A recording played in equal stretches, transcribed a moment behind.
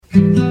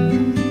Have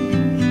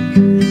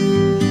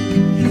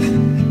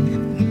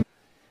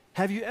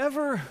you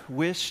ever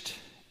wished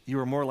you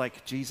were more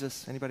like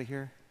Jesus? Anybody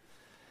here?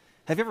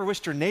 Have you ever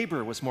wished your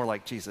neighbor was more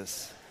like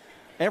Jesus?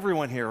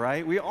 Everyone here,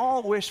 right? We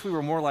all wish we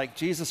were more like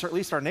Jesus, or at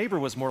least our neighbor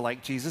was more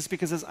like Jesus,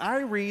 because as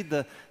I read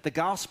the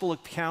gospel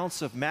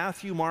accounts of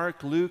Matthew,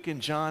 Mark, Luke,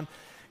 and John,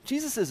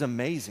 Jesus is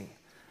amazing.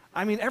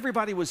 I mean,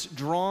 everybody was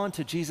drawn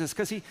to Jesus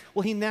because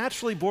he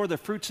naturally bore the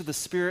fruits of the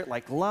Spirit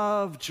like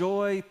love,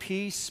 joy,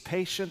 peace,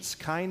 patience,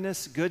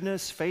 kindness,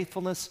 goodness,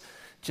 faithfulness,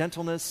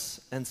 gentleness,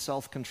 and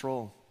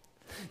self-control.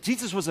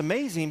 Jesus was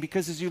amazing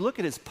because as you look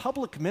at his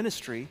public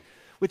ministry,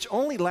 which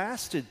only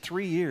lasted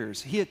 3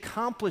 years, he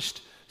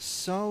accomplished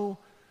so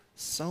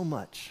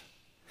much.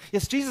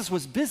 Yes, Jesus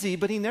was busy,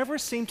 but he never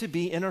seemed to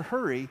be in a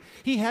hurry.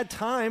 He had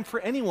time for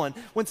anyone.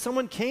 When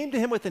someone came to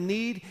him with a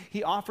need,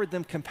 he offered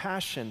them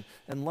compassion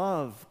and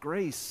love,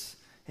 grace,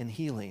 and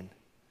healing.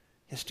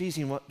 Yes,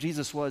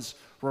 Jesus was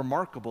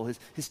remarkable.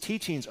 His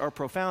teachings are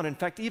profound. In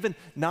fact, even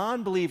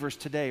non-believers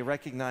today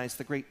recognize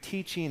the great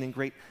teaching and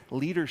great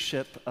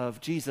leadership of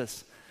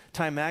Jesus.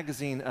 Time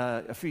magazine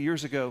a few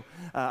years ago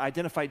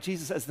identified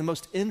Jesus as the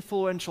most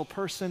influential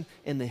person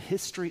in the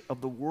history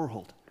of the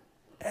world.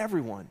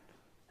 Everyone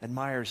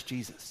admires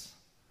Jesus.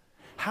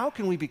 How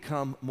can we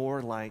become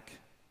more like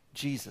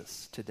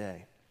Jesus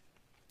today?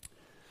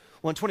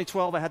 Well, in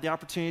 2012, I had the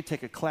opportunity to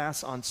take a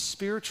class on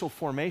spiritual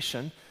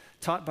formation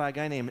taught by a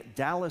guy named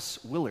Dallas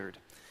Willard.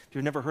 If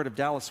you've never heard of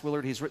Dallas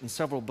Willard, he's written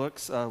several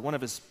books. One of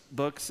his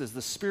books is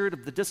The Spirit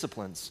of the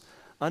Disciplines,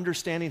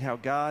 Understanding How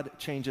God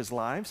Changes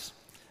Lives.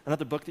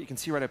 Another book that you can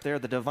see right up there,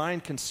 The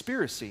Divine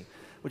Conspiracy,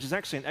 which is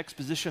actually an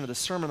exposition of the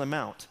Sermon on the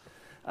Mount.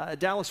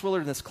 Dallas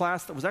Willard in this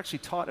class that was actually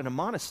taught in a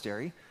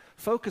monastery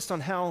focused on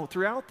how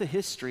throughout the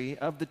history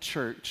of the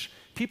church,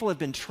 people have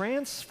been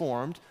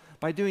transformed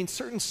by doing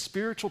certain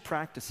spiritual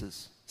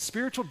practices,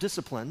 spiritual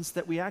disciplines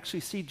that we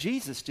actually see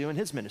Jesus do in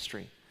his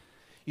ministry.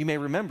 You may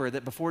remember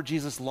that before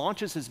Jesus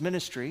launches his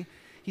ministry,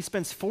 he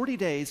spends 40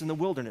 days in the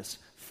wilderness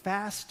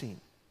fasting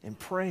and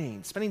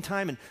praying, spending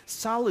time in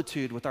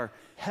solitude with our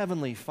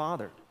Heavenly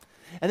Father.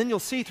 And then you'll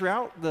see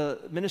throughout the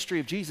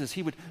ministry of Jesus,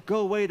 he would go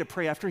away to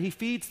pray. After he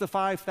feeds the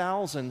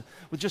 5,000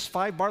 with just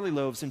 5 barley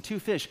loaves and 2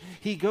 fish,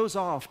 he goes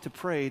off to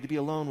pray, to be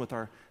alone with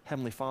our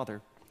Heavenly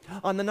Father.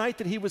 On the night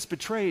that he was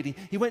betrayed,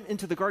 he went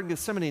into the Garden of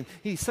Gethsemane.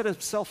 He set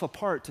himself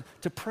apart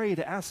to pray,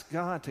 to ask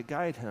God to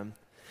guide him.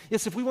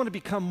 Yes, if we want to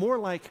become more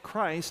like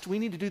Christ, we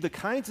need to do the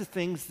kinds of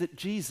things that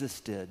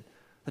Jesus did,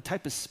 the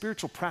type of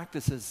spiritual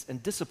practices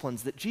and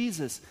disciplines that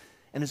Jesus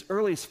and his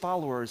earliest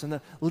followers and the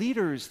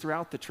leaders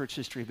throughout the church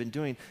history have been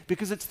doing,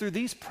 because it's through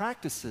these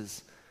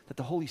practices that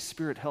the Holy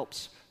Spirit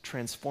helps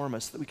transform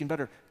us, so that we can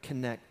better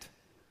connect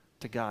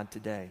to God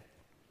today.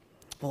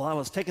 Well, I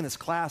was taking this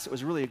class. It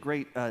was really a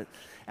great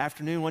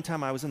afternoon. One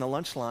time I was in the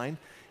lunch line,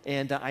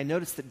 and I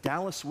noticed that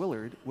Dallas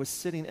Willard was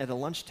sitting at a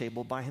lunch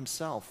table by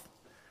himself.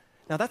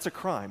 Now, that's a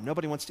crime.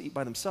 Nobody wants to eat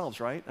by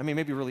themselves, right? I mean,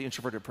 maybe a really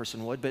introverted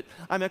person would, but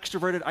I'm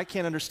extroverted. I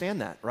can't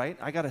understand that, right?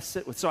 I got to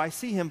sit with. So I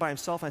see him by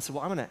himself, and I said,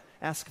 well, I'm going to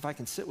ask if I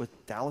can sit with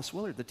Dallas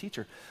Willard, the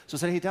teacher. So I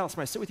said, hey, Dallas,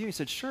 can I sit with you? He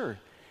said, sure.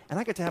 And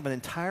I got to have an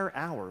entire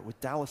hour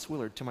with Dallas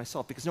Willard to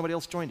myself because nobody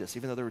else joined us,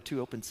 even though there were 2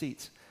 open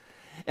seats.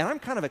 And I'm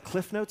kind of a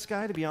Cliff Notes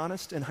guy, to be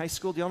honest. In high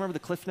school, do y'all remember the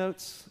Cliff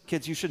Notes?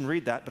 Kids, you shouldn't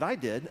read that, but I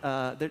did.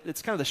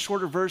 It's kind of the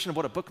shorter version of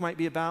what a book might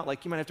be about.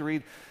 Like you might have to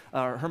read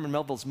Herman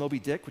Melville's Moby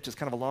Dick, which is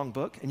kind of a long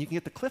book, and you can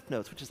get the Cliff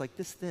Notes, which is like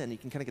this thin. You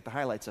can kind of get the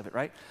highlights of it,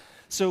 right?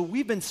 So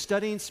we've been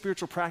studying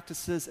spiritual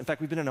practices. In fact,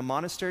 we've been in a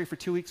monastery for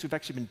 2 weeks. We've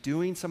actually been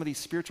doing some of these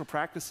spiritual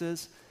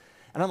practices.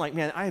 And I'm like,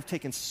 man, I have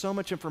taken so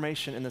much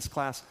information in this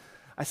class.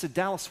 I said,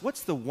 Dallas,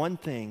 what's the one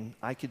thing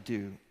I could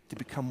do to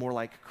become more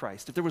like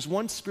Christ? If there was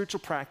one spiritual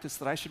practice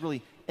that I should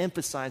really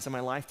emphasize in my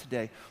life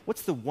today,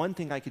 what's the one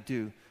thing I could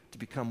do to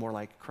become more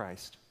like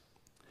Christ?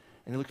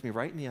 And he looked me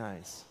right in the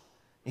eyes.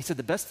 And he said,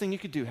 the best thing you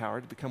could do,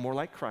 Howard, to become more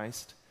like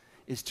Christ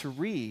is to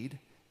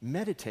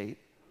meditate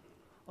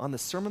on the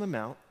Sermon on the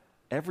Mount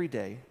every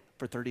day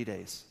for 30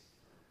 days.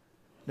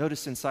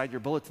 Notice inside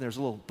your bulletin there's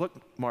a little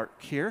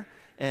bookmark here,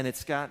 and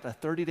it's got a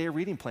 30-day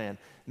reading plan.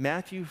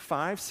 Matthew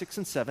 5, 6,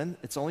 and 7.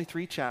 It's only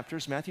 3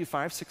 chapters, Matthew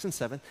 5, 6, and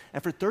 7.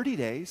 And for 30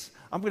 days,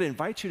 I'm going to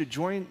invite you to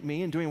join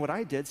me in doing what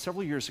I did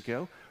several years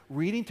ago,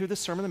 reading through the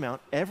Sermon on the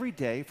Mount every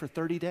day for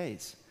 30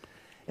 days.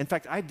 In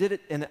fact, I did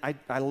it, and I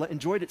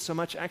enjoyed it so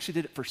much, I actually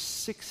did it for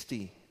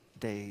 60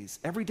 days.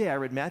 Every day I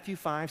read Matthew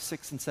 5,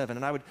 6, and 7,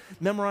 and I would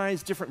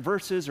memorize different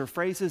verses or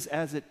phrases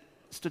as it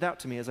stood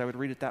out to me as I would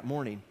read it that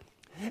morning.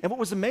 And what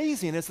was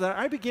amazing is that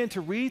I began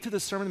to read through the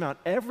Sermon on the Mount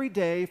every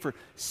day for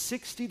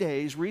 60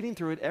 days, reading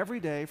through it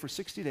every day for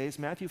 60 days,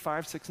 Matthew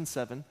 5, 6, and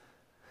 7.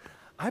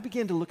 I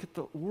began to look at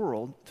the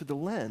world through the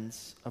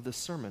lens of the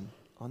Sermon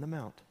on the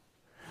Mount.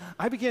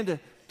 I began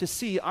to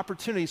see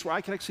opportunities where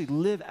I could actually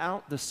live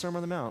out the Sermon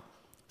on the Mount.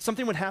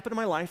 Something would happen in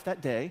my life that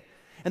day,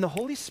 and the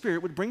Holy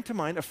Spirit would bring to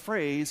mind a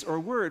phrase or a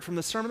word from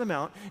the Sermon on the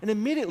Mount, and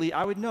immediately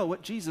I would know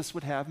what Jesus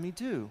would have me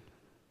do.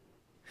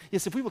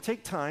 Yes, if we will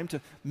take time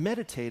to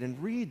meditate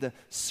and read the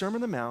Sermon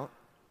on the Mount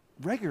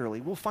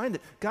regularly, we'll find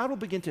that God will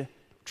begin to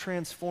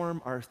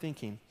transform our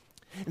thinking.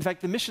 In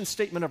fact, the mission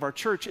statement of our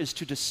church is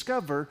to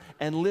discover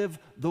and live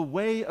the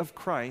way of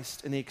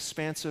Christ in the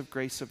expansive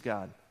grace of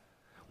God.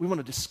 We want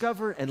to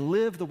discover and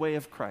live the way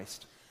of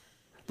Christ.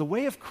 The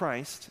way of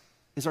Christ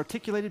is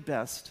articulated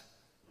best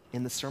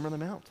in the Sermon on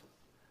the Mount,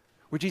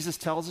 where Jesus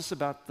tells us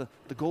about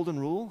the golden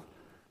rule,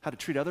 how to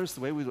treat others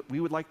the way we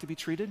would like to be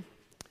treated.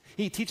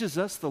 He teaches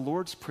us the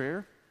Lord's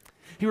Prayer.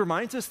 He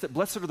reminds us that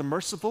blessed are the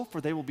merciful,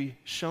 for they will be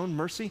shown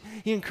mercy.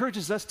 He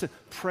encourages us to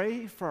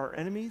pray for our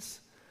enemies.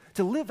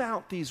 To live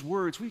out these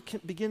words, we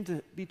can begin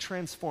to be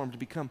transformed, to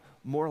become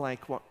more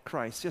like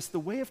Christ. Yes, the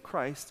way of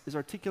Christ is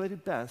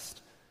articulated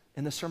best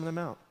in the Sermon on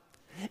the Mount.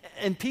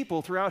 And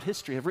people throughout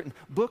history have written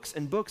books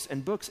and books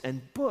and books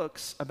and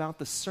books about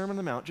the Sermon on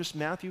the Mount, just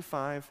Matthew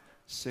 5,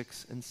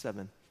 6, and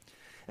 7.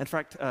 In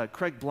fact,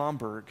 Craig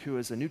Blomberg, who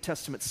is a New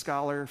Testament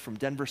scholar from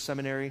Denver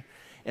Seminary,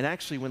 and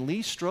actually when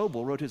Lee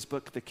Strobel wrote his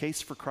book, The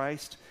Case for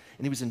Christ,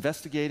 and he was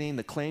investigating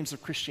the claims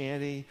of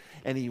Christianity,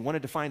 and he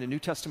wanted to find a New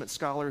Testament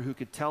scholar who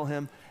could tell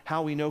him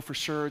how we know for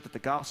sure that the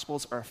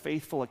Gospels are a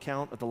faithful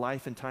account of the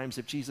life and times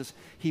of Jesus,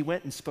 he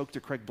went and spoke to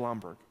Craig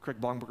Blomberg.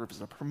 Craig Blomberg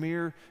is a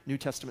premier New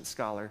Testament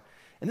scholar.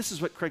 And this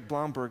is what Craig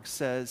Blomberg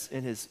says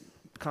in his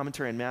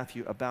commentary on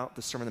Matthew about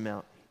the Sermon on the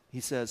Mount.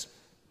 He says,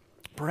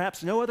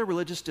 "Perhaps no other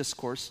religious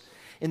discourse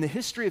in the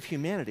history of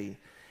humanity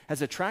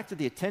has attracted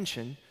the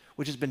attention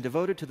which has been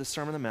devoted to the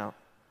Sermon on the Mount.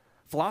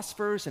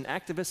 Philosophers and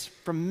activists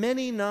from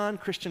many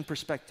non-Christian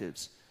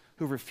perspectives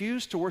who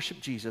refuse to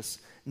worship Jesus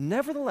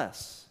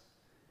nevertheless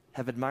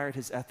have admired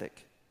his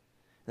ethic.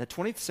 In the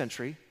 20th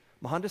century,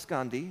 Mohandas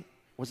Gandhi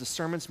was the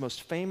sermon's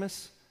most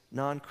famous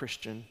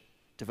non-Christian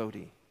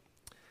devotee."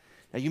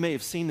 Now, you may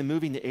have seen the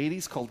movie in the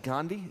 80s called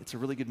Gandhi. It's a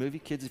really good movie.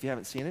 Kids, if you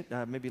haven't seen it,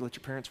 maybe let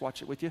your parents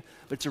watch it with you.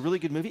 But it's a really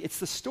good movie. It's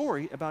the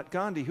story about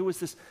Gandhi, who was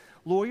this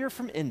lawyer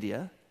from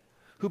India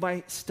who,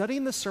 by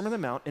studying the Sermon on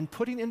the Mount and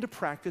putting into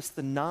practice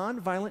the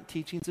nonviolent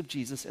teachings of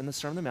Jesus in the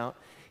Sermon on the Mount,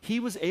 he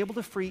was able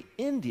to free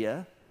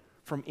India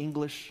from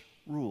English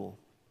rule,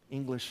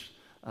 English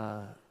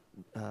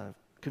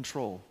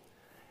control.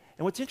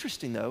 And what's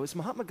interesting, though, is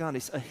Mahatma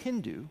Gandhi, a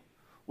Hindu,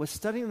 was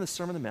studying the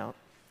Sermon on the Mount.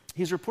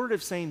 He's reported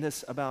of saying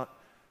this about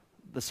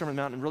the Sermon on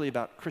the Mount and really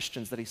about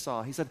Christians that he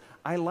saw. He said,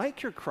 "I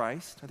like your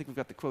Christ." I think we've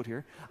got the quote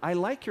here. "I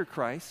like your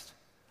Christ.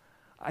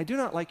 I do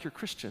not like your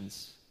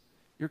Christians.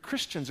 Your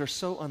Christians are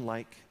so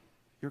unlike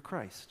your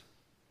Christ."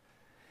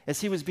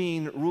 As he was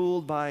being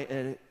ruled by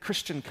a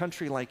Christian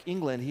country like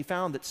England, he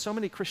found that so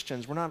many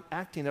Christians were not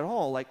acting at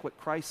all like what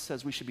Christ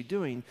says we should be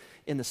doing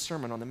in the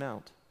Sermon on the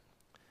Mount.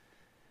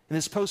 In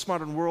this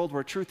postmodern world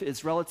where truth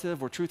is relative,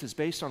 where truth is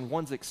based on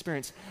one's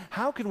experience,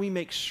 how can we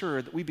make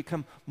sure that we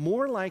become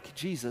more like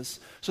Jesus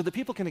so that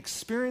people can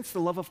experience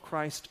the love of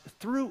Christ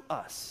through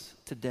us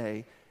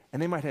today,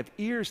 and they might have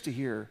ears to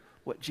hear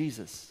what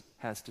Jesus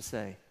has to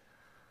say?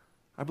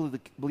 I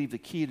believe the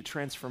key to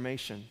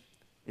transformation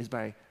is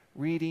by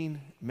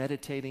reading,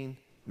 meditating,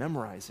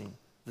 memorizing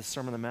the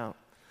Sermon on the Mount.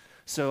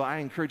 So I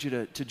encourage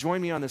you to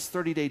join me on this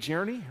 30-day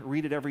journey.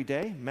 Read it every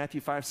day,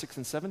 Matthew 5, 6,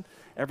 and 7,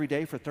 every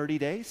day for 30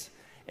 days,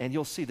 and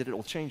you'll see that it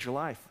will change your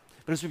life.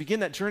 But as we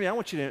begin that journey, I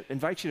want to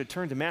invite you to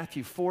turn to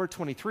Matthew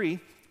 4:23,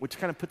 which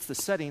kind of puts the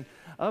setting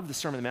of the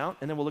Sermon on the Mount,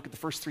 and then we'll look at the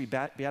first three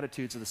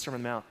Beatitudes of the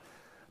Sermon on the Mount.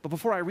 But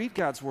before I read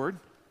God's Word,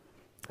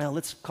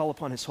 let's call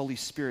upon His Holy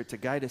Spirit to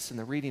guide us in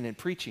the reading and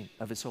preaching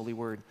of His holy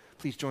Word.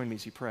 Please join me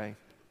as you pray.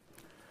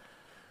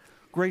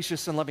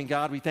 Gracious and loving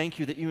God, we thank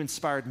you that you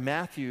inspired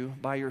Matthew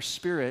by your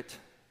Spirit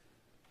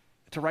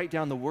to write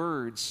down the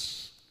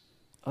words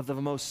of the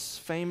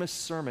most famous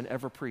sermon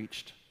ever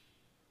preached,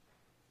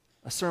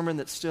 a sermon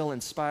that still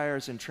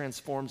inspires and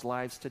transforms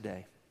lives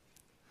today.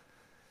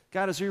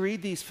 God, as we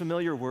read these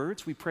familiar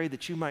words, we pray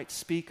that you might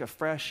speak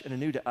afresh and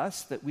anew to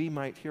us, that we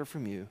might hear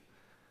from you,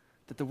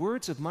 that the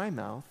words of my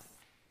mouth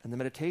and the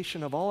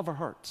meditation of all of our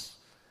hearts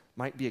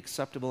might be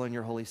acceptable in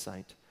your holy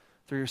sight.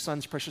 Through your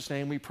Son's precious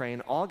name we pray,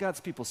 and all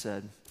God's people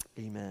said,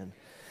 amen.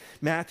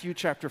 Matthew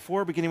chapter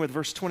 4, beginning with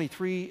verse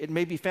 23. It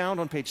may be found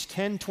on page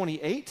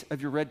 1028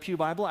 of your Red Pew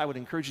Bible. I would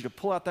encourage you to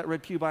pull out that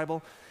Red Pew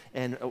Bible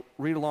and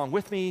read along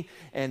with me,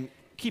 and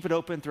keep it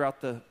open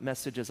throughout the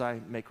message as I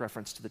make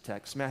reference to the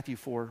text. Matthew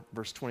 4,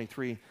 verse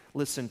 23.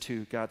 Listen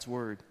to God's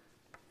word.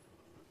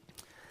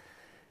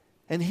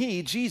 "And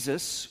he,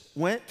 Jesus,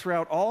 went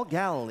throughout all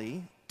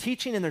Galilee,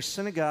 teaching in their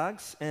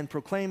synagogues and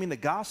proclaiming the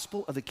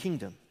gospel of the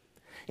kingdom,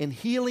 and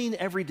healing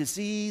every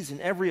disease and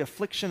every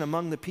affliction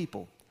among the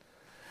people.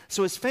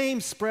 So his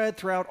fame spread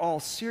throughout all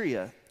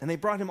Syria, and they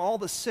brought him all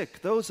the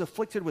sick, those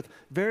afflicted with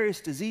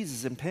various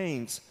diseases and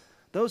pains,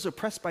 those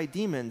oppressed by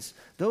demons,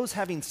 those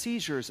having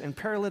seizures and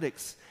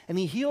paralytics, and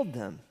he healed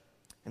them.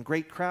 And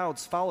great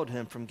crowds followed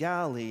him from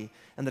Galilee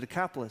and the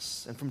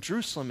Decapolis, and from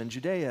Jerusalem and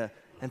Judea,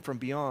 and from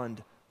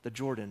beyond the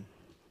Jordan.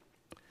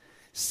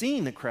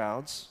 Seeing the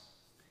crowds,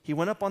 he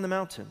went up on the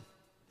mountain,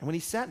 and when he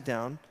sat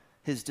down,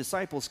 his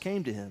disciples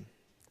came to him.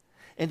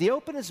 And he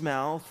opened his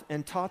mouth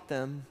and taught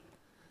them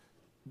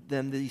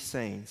these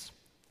sayings.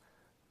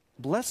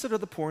 Blessed are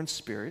the poor in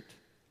spirit,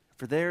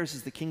 for theirs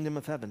is the kingdom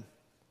of heaven.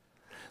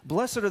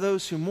 Blessed are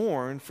those who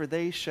mourn, for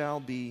they shall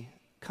be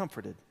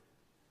comforted.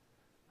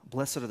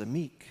 Blessed are the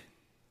meek,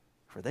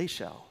 for they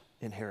shall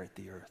inherit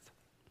the earth.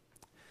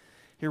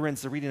 Here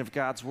ends the reading of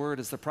God's word.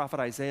 As the prophet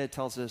Isaiah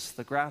tells us,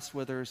 the grass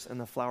withers and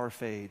the flower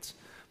fades,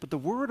 but the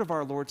word of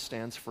our Lord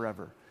stands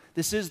forever.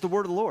 This is the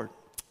word of the Lord.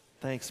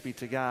 Thanks be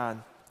to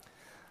God.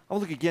 I'll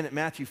look again at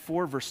Matthew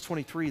 4, verse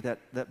 23, that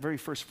very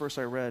first verse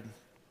I read.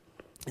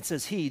 It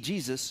says, He,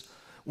 Jesus,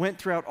 went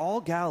throughout all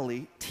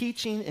Galilee,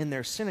 teaching in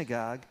their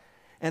synagogue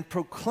and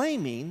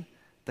proclaiming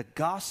the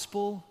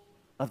gospel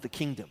of the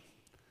kingdom.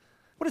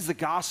 What is the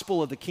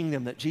gospel of the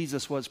kingdom that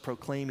Jesus was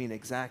proclaiming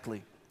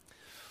exactly?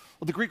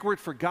 Well, the Greek word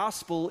for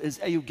gospel is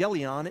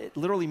euangelion. It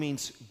literally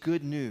means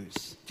good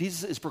news.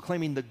 Jesus is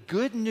proclaiming the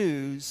good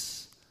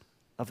news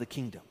of the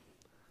kingdom.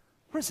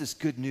 What is this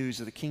good news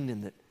of the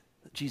kingdom that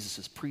Jesus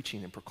is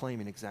preaching and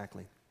proclaiming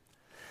exactly?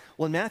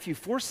 Well, in Matthew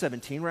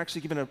 4:17, we're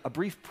actually given a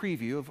brief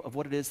preview of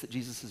what it is that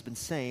Jesus has been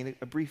saying,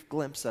 a brief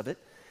glimpse of it.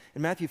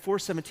 In Matthew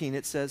 4:17,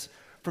 it says,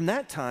 From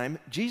that time,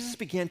 Jesus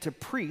began to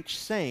preach,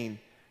 saying,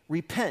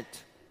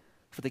 Repent,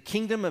 for the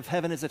kingdom of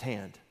heaven is at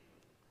hand.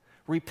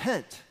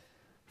 Repent,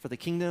 for the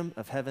kingdom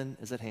of heaven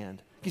is at hand.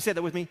 Can you say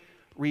that with me?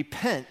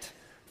 Repent,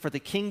 for the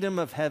kingdom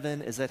of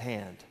heaven is at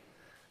hand.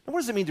 Now, what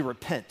does it mean to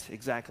repent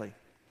exactly?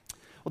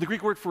 Well, the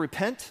Greek word for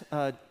repent,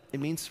 it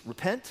means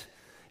repent.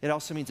 It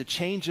also means a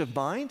change of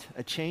mind,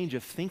 a change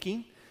of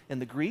thinking in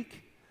the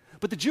Greek.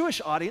 But the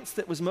Jewish audience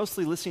that was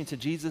mostly listening to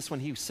Jesus when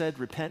he said,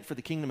 repent for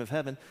the kingdom of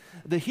heaven,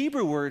 the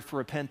Hebrew word for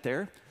repent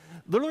there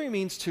literally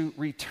means to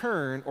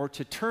return or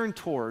to turn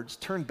towards,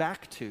 turn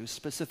back to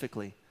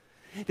specifically.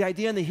 The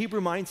idea in the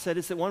Hebrew mindset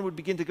is that one would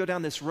begin to go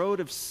down this road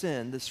of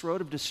sin, this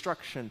road of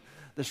destruction,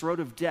 this road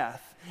of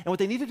death. And what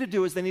they needed to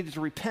do is they needed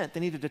to repent.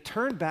 They needed to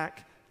turn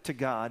back to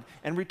God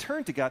and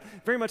return to God,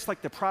 very much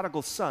like the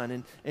prodigal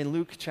son in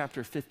Luke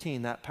chapter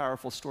 15, that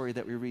powerful story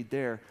that we read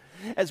there.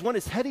 As one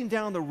is heading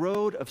down the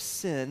road of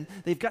sin,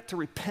 they've got to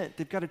repent.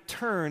 They've got to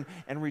turn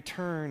and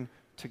return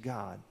to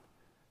God.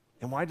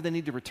 And why do they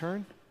need to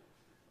return?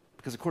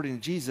 Because according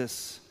to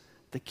Jesus,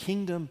 the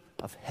kingdom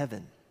of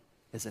heaven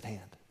is at hand.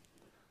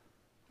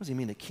 What does he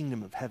mean the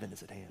kingdom of heaven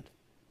is at hand?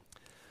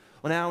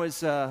 Well, now as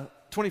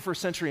 21st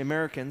century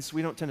Americans,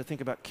 we don't tend to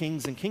think about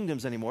kings and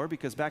kingdoms anymore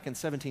because back in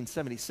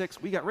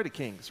 1776, we got rid of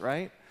kings,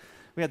 right?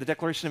 We had the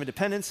Declaration of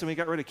Independence and we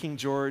got rid of King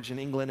George in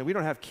England, and we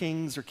don't have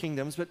kings or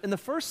kingdoms. But in the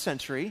first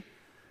century,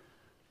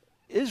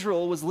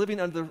 Israel was living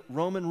under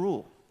Roman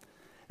rule.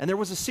 And there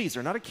was a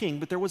Caesar, not a king,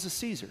 but there was a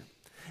Caesar.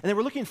 And they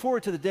were looking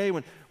forward to the day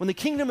when the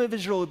kingdom of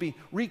Israel would be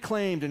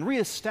reclaimed and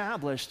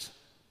reestablished.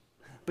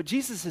 But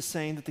Jesus is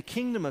saying that the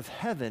kingdom of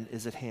heaven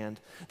is at hand.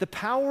 The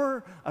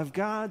power of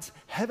God's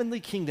heavenly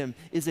kingdom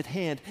is at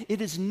hand.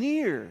 It is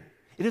near.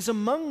 It is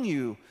among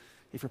you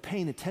if you're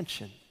paying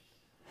attention.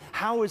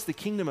 How is the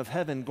kingdom of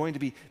heaven going to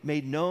be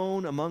made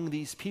known among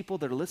these people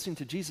that are listening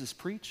to Jesus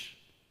preach?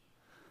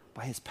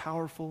 By his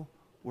powerful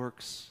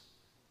works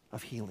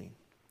of healing.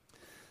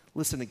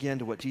 Listen again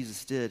to what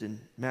Jesus did in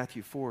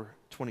Matthew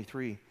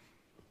 4:23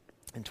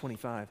 and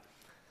 25.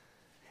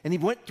 And he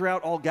went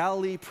throughout all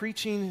Galilee,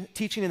 preaching,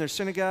 teaching in their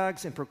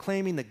synagogues, and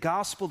proclaiming the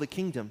gospel of the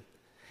kingdom,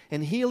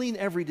 and healing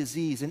every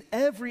disease and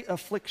every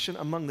affliction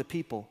among the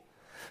people.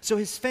 So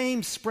his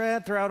fame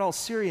spread throughout all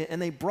Syria,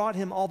 and they brought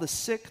him all the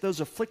sick,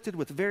 those afflicted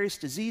with various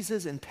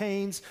diseases and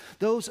pains,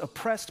 those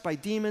oppressed by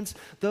demons,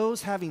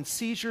 those having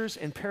seizures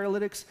and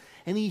paralytics,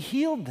 and he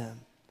healed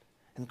them.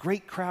 And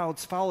great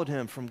crowds followed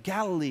him from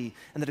Galilee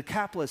and the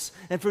Decapolis,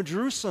 and from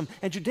Jerusalem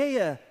and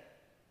Judea,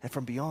 and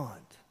from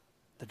beyond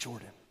the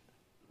Jordan.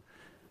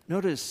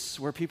 Notice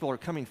where people are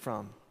coming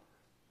from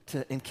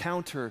to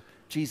encounter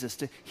Jesus,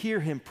 to hear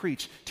him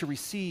preach, to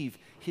receive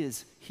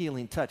his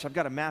healing touch. I've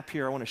got a map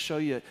here. I want to show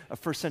you of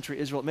first century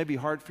Israel. It may be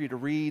hard for you to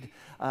read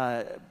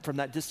from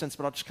that distance,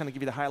 but I'll just kind of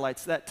give you the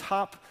highlights. That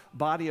top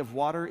body of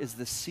water is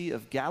the Sea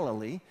of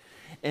Galilee.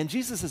 And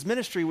Jesus'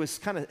 ministry was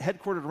kind of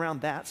headquartered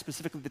around that,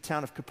 specifically the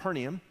town of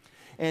Capernaum.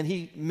 And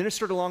he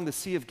ministered along the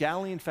Sea of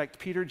Galilee. In fact,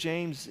 Peter,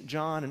 James,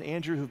 John, and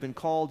Andrew, who've been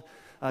called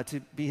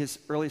to be his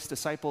earliest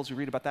disciples. We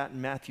read about that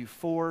in Matthew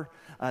 4.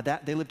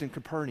 That they lived in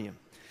Capernaum.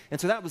 And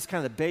so that was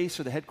kind of the base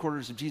or the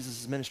headquarters of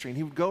Jesus' ministry. And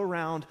he would go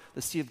around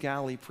the Sea of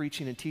Galilee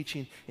preaching and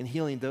teaching and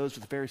healing those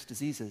with various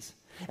diseases.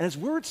 And as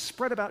word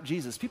spread about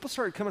Jesus, people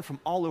started coming from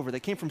all over. They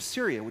came from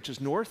Syria, which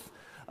is north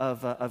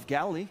of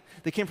Galilee.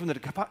 They came from the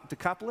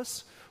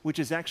Decapolis, which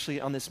is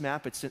actually on this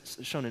map. It's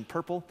shown in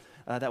purple.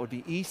 That would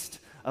be east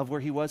of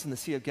where he was in the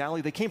Sea of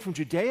Galilee. They came from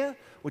Judea,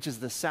 which is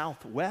the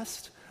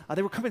southwest.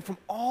 They were coming from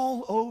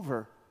all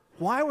over.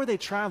 Why were they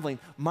traveling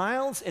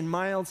miles and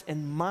miles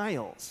and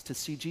miles to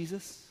see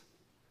Jesus?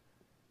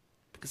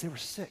 Because they were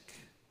sick.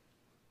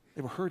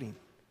 They were hurting.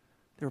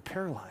 They were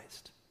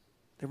paralyzed.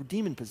 They were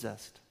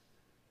demon-possessed.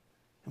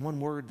 In one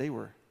word, they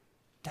were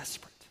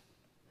desperate.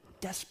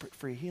 Desperate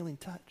for a healing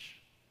touch.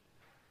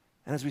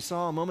 And as we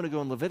saw a moment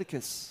ago in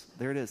Leviticus,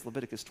 there it is,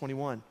 Leviticus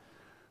 21,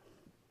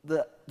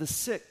 the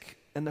sick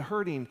and the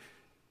hurting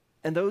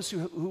and those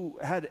who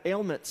had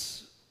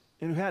ailments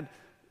and who had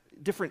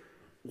different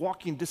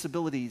walking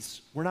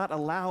disabilities were not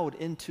allowed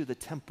into the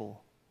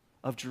temple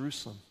of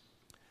Jerusalem.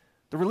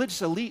 The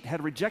religious elite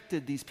had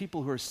rejected these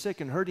people who are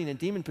sick and hurting and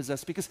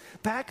demon-possessed because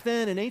back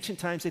then in ancient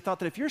times, they thought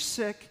that if you're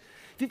sick,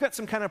 if you've got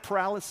some kind of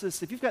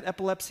paralysis, if you've got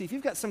epilepsy, if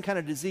you've got some kind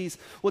of disease,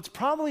 well, it's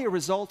probably a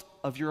result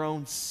of your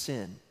own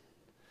sin.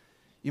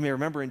 You may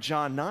remember in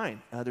John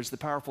 9, there's the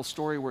powerful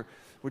story where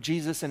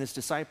Jesus and his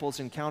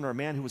disciples encounter a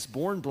man who was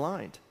born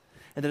blind.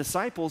 And the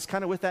disciples,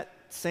 kind of with that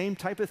same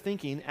type of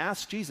thinking,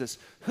 asked Jesus,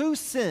 who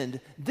sinned,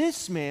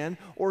 this man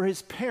or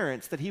his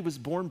parents, that he was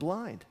born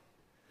blind?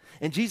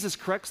 And Jesus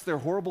corrects their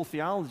horrible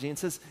theology and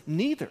says,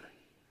 neither.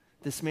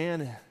 This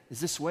man is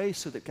this way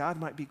so that God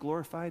might be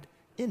glorified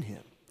in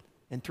him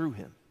and through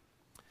him.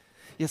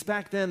 Yes,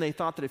 back then they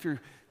thought that if you're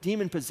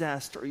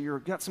demon-possessed or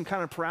you've got some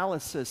kind of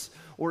paralysis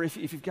or if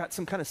you've got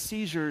some kind of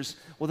seizures,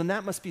 well, then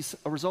that must be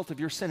a result of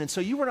your sin. And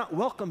so you were not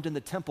welcomed in the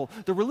temple.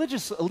 The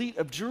religious elite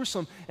of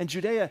Jerusalem and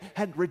Judea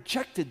had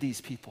rejected these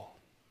people.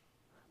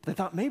 They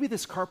thought maybe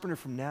this carpenter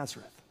from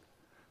Nazareth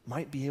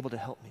might be able to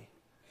help me.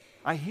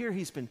 I hear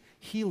he's been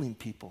healing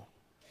people.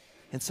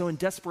 And so in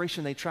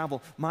desperation, they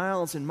travel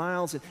miles and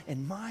miles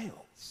and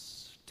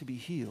miles to be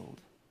healed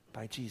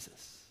by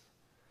Jesus.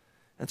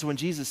 And so when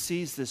Jesus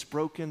sees this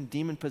broken,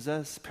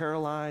 demon-possessed,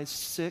 paralyzed,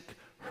 sick,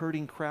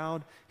 hurting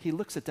crowd, he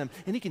looks at them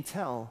and he can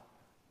tell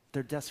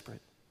they're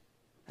desperate.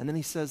 And then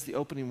he says the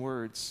opening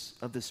words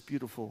of this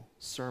beautiful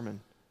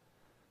sermon.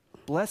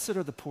 Blessed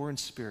are the poor in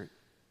spirit,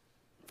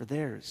 for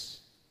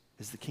theirs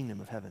is the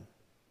kingdom of heaven.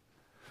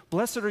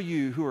 Blessed are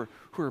you who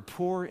are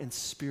poor in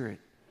spirit,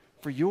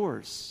 for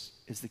yours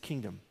is the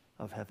kingdom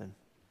of heaven.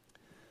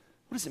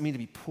 What does it mean to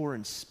be poor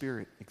in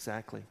spirit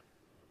exactly?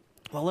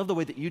 Well, I love the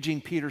way that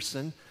Eugene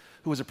Peterson,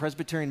 who was a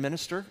Presbyterian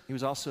minister, he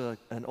was also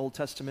an Old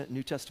Testament,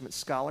 New Testament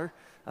scholar,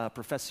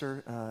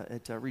 professor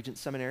at Regent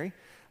Seminary.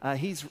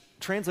 He's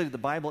translated the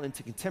Bible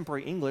into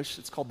contemporary English.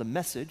 It's called The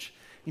Message.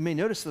 You may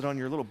notice that on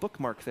your little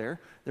bookmark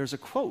there's a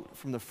quote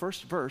from the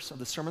first verse of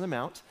the Sermon on the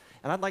Mount,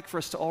 and I'd like for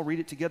us to all read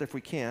it together if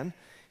we can.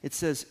 It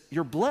says,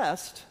 you're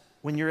blessed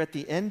when you're at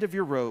the end of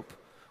your rope.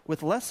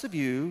 With less of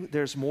you,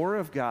 there's more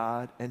of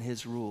God and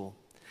his rule.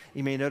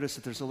 You may notice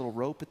that there's a little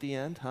rope at the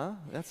end, huh?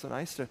 That's so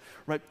nice.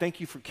 Right. Thank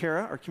you for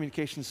Kara, our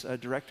communications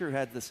director, who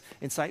had this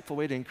insightful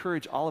way to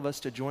encourage all of us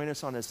to join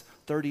us on this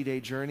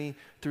 30-day journey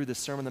through the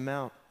Sermon on the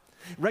Mount.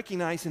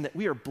 Recognizing that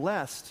we are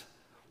blessed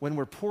when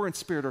we're poor in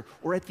spirit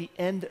or at the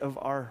end of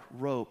our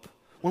rope,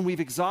 when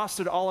we've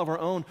exhausted all of our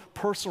own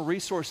personal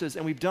resources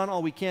and we've done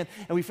all we can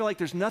and we feel like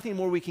there's nothing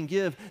more we can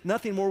give,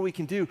 nothing more we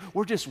can do.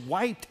 We're just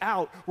wiped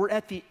out. We're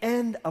at the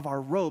end of our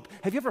rope.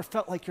 Have you ever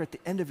felt like you're at the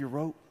end of your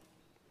rope?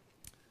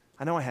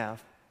 I know I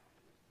have.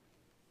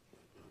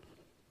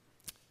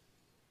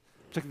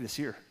 Particularly this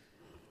year.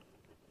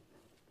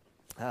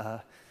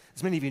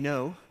 As many of you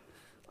know,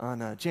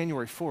 on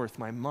January 4th,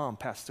 my mom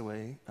passed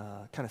away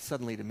kind of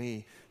suddenly to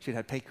me. She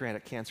had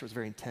pancreatic cancer. It was a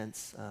very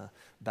intense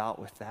bout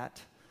with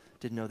that.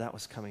 Didn't know that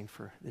was coming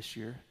for this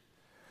year.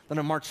 Then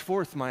on March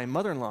 4th, my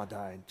mother-in-law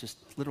died. Just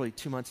literally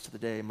 2 months to the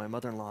day, my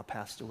mother-in-law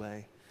passed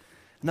away.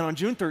 And then on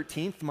June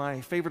 13th, my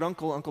favorite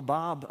uncle, Uncle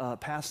Bob,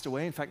 passed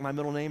away. In fact, my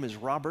middle name is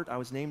Robert. I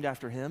was named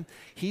after him.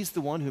 He's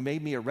the one who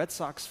made me a Red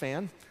Sox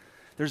fan.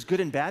 There's good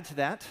and bad to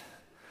that.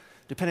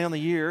 Depending on the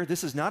year,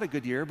 this is not a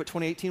good year, but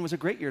 2018 was a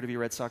great year to be a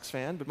Red Sox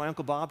fan. But my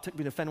Uncle Bob took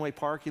me to Fenway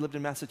Park. He lived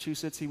in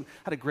Massachusetts. He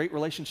had a great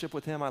relationship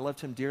with him. I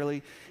loved him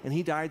dearly. And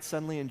he died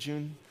suddenly on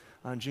June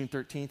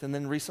 13th. And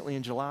then recently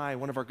in July,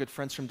 one of our good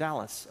friends from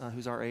Dallas,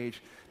 who's our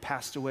age,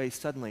 passed away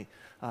suddenly,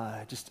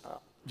 just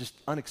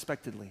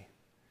unexpectedly.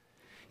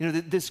 You know,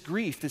 this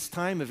grief, this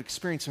time of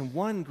experiencing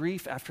one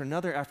grief after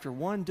another, after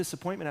one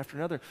disappointment after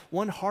another,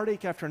 one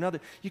heartache after another,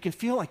 you can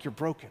feel like you're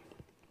broken.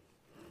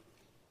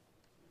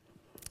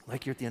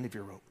 Like you're at the end of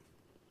your rope.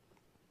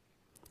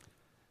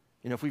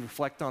 You know, if we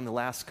reflect on the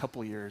last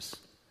couple years,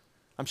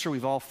 I'm sure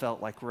we've all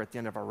felt like we're at the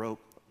end of our rope,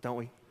 don't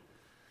we?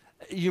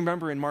 You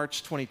remember in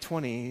March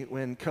 2020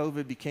 when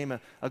COVID became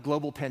a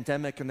global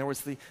pandemic and there was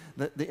the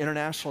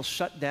international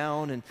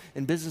shutdown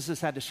and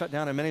businesses had to shut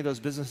down and many of those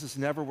businesses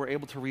never were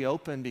able to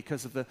reopen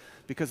because of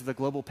the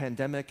global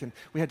pandemic, and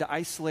we had to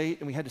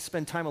isolate and we had to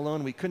spend time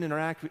alone. We couldn't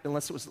interact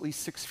unless it was at least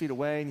 6 feet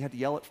away, and you had to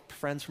yell at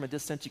friends from a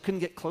distance. You couldn't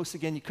get close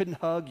again. You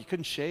couldn't hug. You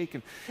couldn't shake.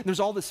 And there's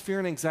all this fear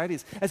and anxiety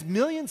as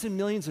millions and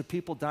millions of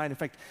people died. In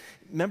fact,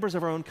 members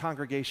of our own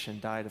congregation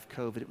died of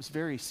COVID. It was a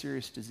very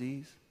serious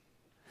disease.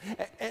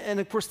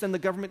 And of course, then the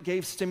government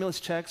gave stimulus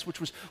checks,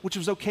 which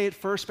was okay at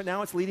first, but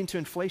now it's leading to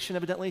inflation,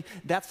 evidently.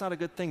 That's not a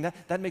good thing.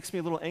 That makes me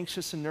a little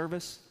anxious and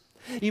nervous.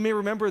 You may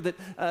remember that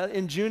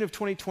in June of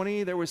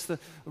 2020, there was the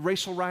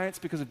racial riots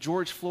because of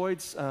George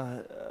Floyd's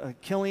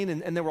killing,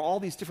 and there were all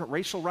these different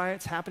racial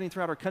riots happening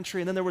throughout our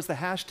country, and then there was the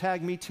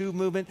hashtag #MeToo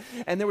movement,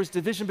 and there was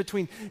division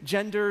between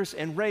genders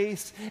and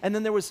race, and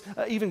then there was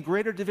even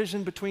greater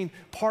division between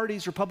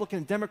parties, Republican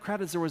and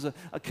Democrat, as there was a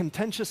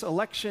contentious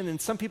election,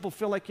 and some people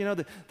feel like, you know,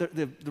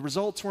 the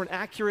results weren't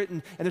accurate,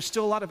 and there's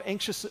still a lot of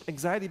anxious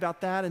anxiety about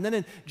that. And then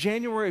in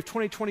January of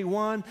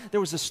 2021, there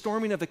was the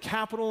storming of the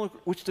Capitol,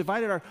 which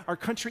divided our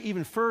country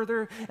even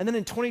further. And then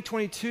in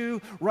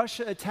 2022,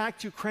 Russia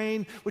attacked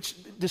Ukraine, which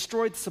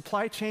destroyed the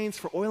supply chains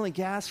for oil and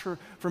gas for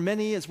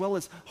many, as well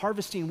as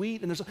harvesting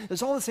wheat. And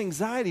there's all this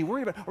anxiety,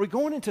 worried about, are we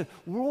going into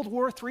World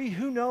War III?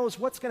 Who knows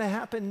what's going to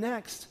happen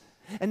next?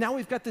 And now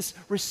we've got this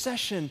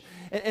recession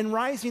and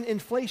rising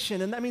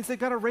inflation, and that means they've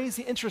got to raise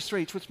the interest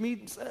rates, which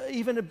means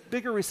even a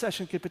bigger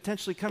recession could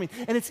potentially come in.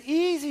 And it's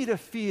easy to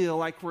feel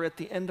like we're at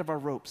the end of our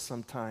rope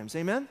sometimes.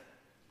 Amen?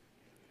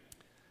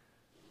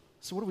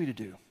 So what are we to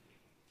do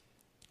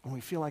when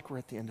we feel like we're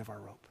at the end of our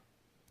rope?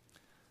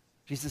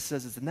 Jesus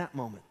says it's in that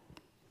moment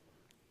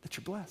that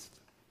you're blessed.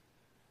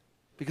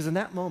 Because in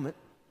that moment,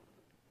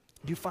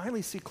 you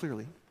finally see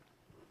clearly,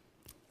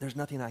 there's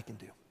nothing I can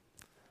do.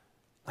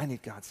 I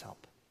need God's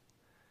help.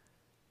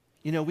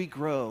 You know, we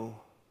grow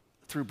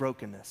through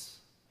brokenness.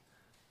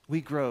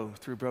 We grow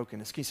through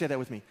brokenness. Can you say that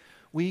with me?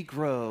 We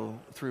grow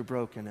through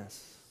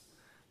brokenness.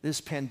 This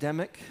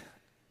pandemic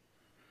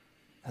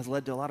has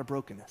led to a lot of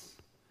brokenness.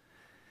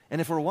 And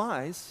if we're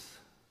wise,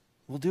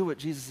 we'll do what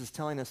Jesus is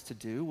telling us to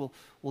do.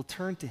 We'll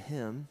turn to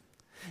him.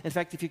 In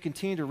fact, if you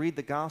continue to read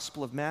the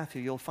Gospel of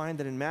Matthew, you'll find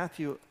that in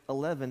Matthew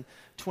 11,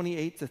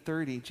 28 to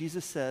 30,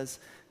 Jesus says,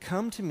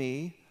 "Come to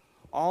me,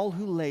 all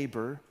who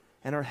labor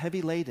and are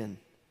heavy laden,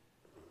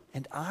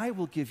 and I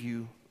will give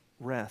you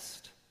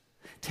rest.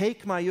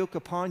 Take my yoke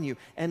upon you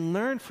and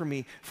learn from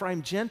me, for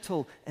I'm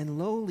gentle and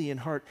lowly in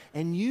heart,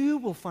 and you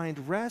will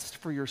find rest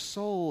for your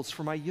souls.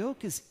 For my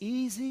yoke is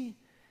easy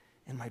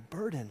and my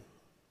burden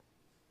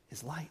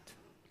is light."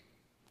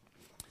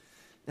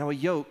 Now, a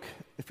yoke,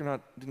 if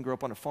didn't grow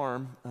up on a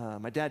farm,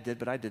 my dad did,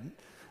 but I didn't.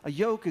 A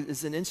yoke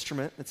is an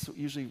instrument that's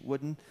usually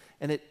wooden,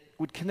 and it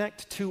would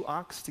connect two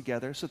ox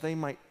together so they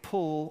might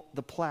pull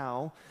the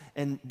plow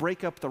and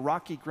break up the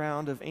rocky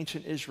ground of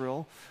ancient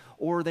Israel,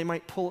 or they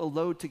might pull a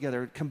load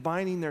together,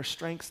 combining their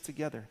strengths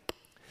together.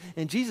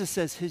 And Jesus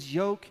says his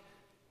yoke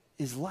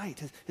is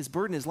light, his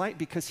burden is light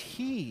because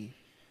he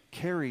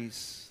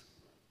carries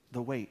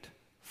the weight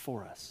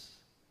for us.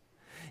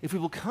 If we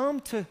will come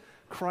to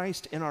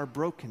Christ in our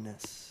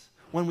brokenness,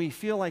 when we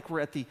feel like we're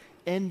at the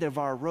end of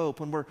our rope,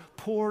 when we're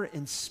poor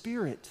in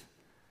spirit,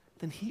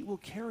 then he will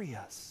carry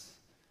us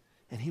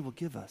and he will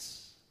give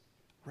us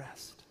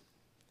rest.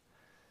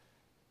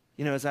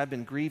 You know, as I've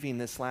been grieving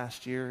this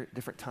last year at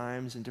different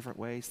times in different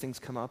ways, things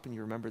come up and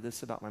you remember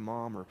this about my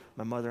mom or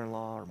my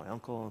mother-in-law or my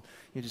uncle, and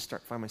you just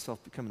find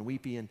myself becoming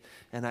weepy, and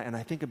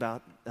I think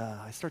about,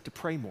 I start to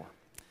pray more.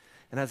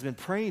 And as I've been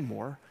praying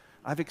more,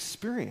 I've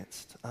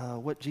experienced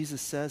what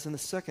Jesus says in the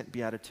second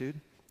beatitude: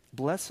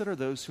 "Blessed are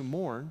those who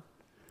mourn,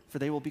 for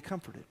they will be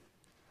comforted."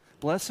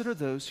 Blessed are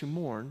those who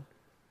mourn,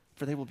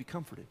 for they will be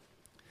comforted.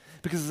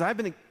 Because as I've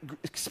been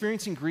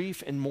experiencing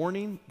grief and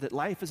mourning that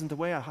life isn't the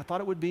way I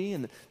thought it would be,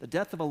 and the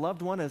death of a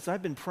loved one, as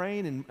I've been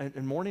praying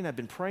and mourning, I've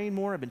been praying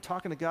more, I've been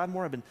talking to God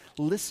more, I've been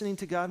listening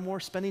to God more,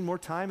 spending more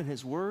time in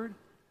his word,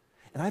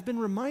 and I've been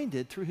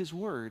reminded through his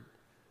word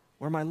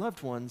where my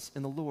loved ones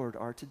in the Lord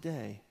are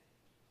today.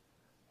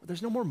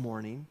 There's no more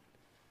mourning,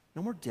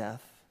 no more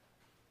death,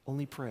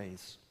 only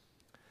praise.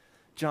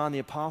 John the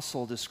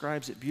Apostle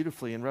describes it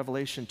beautifully in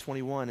Revelation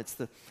 21. It's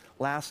the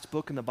last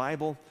book in the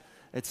Bible.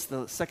 It's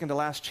the second to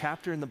last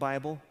chapter in the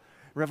Bible.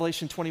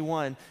 Revelation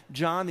 21,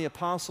 John the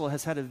Apostle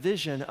has had a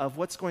vision of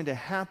what's going to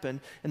happen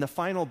in the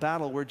final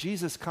battle where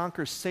Jesus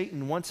conquers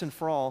Satan once and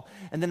for all.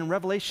 And then in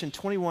Revelation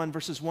 21,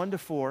 verses 1 to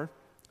 4,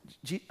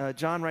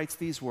 John writes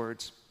these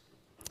words: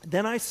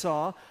 "Then I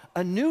saw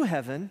a new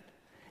heaven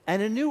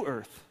and a new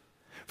earth.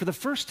 For the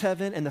first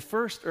heaven and the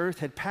first earth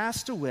had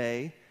passed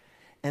away,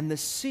 and the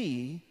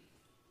sea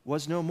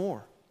was no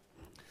more."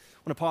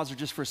 I want to pause here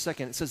just for a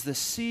second. It says the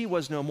sea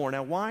was no more.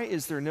 Now, why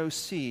is there no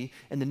sea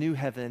in the new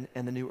heaven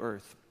and the new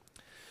earth?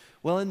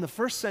 Well, in the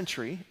first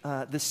century,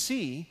 the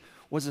sea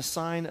was a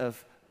sign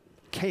of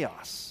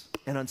chaos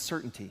and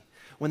uncertainty.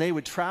 When they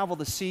would travel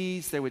the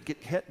seas, they would get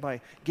hit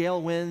by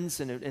gale winds,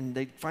 and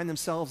they'd find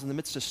themselves in the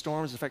midst of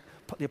storms. In fact,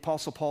 the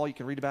Apostle Paul, you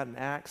can read about in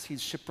Acts,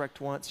 he's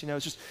shipwrecked once. You know,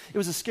 it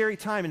was a scary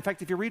time. In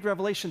fact, if you read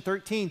Revelation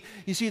 13,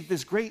 you see that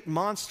this great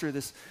monster,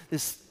 this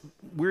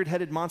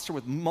weird-headed monster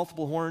with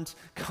multiple horns,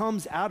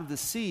 comes out of the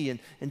sea,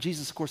 and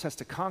Jesus, of course, has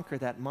to conquer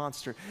that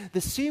monster.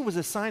 The sea was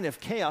a sign of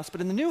chaos, but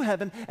in the new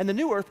heaven and the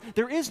new earth,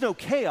 there is no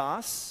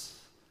chaos.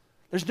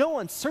 There's no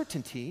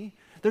uncertainty.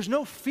 There's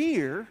no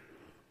fear.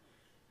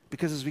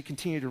 Because as we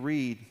continue to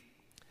read,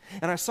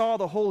 "And I saw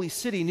the holy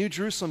city, New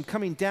Jerusalem,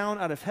 coming down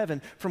out of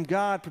heaven from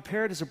God,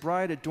 prepared as a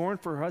bride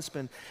adorned for her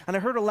husband. And I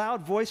heard a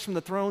loud voice from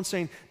the throne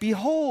saying,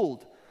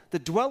 'Behold, the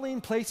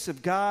dwelling place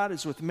of God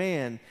is with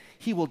man.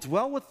 He will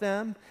dwell with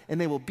them,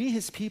 and they will be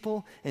his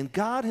people, and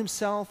God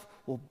himself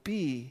will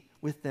be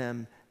with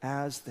them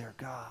as their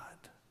God.'"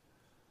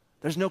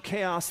 There's no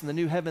chaos in the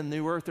new heaven,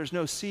 new earth. There's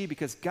no sea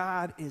because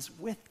God is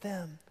with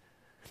them.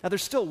 Now,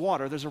 there's still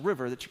water. There's a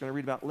river that you're going to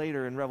read about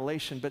later in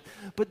Revelation.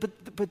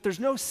 But there's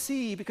no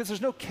sea because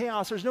there's no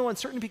chaos. There's no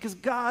uncertainty because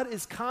God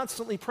is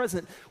constantly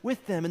present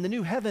with them in the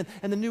new heaven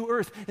and the new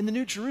earth, in the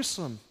new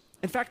Jerusalem.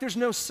 In fact, there's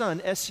no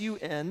sun,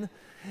 S-U-N.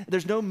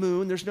 There's no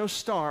moon. There's no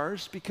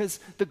stars because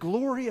the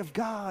glory of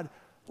God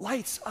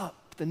lights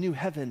up the new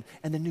heaven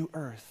and the new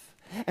earth.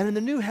 And in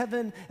the new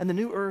heaven and the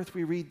new earth,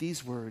 we read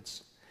these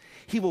words: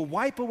 He will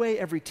wipe away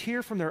every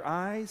tear from their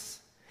eyes,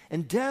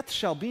 and death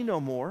shall be no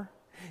more.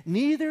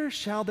 Neither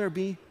shall there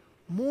be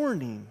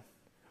mourning,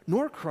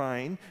 nor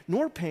crying,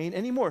 nor pain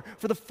anymore,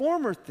 for the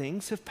former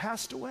things have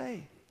passed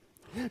away.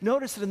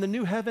 Notice that in the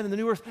new heaven and the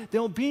new earth,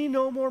 there will be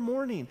no more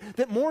mourning.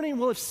 That mourning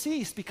will have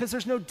ceased because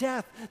there's no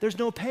death, there's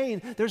no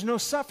pain, there's no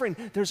suffering.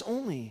 There's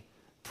only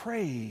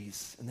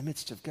praise in the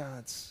midst of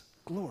God's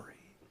glory.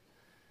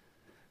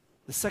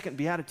 The second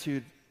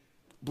beatitude,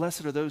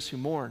 blessed are those who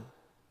mourn,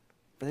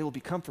 for they will be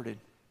comforted,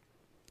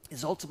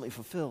 is ultimately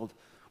fulfilled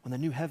when the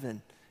new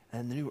heaven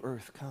and the new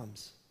earth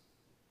comes.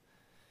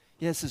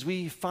 Yes, as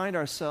we find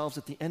ourselves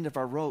at the end of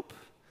our rope,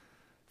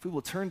 if we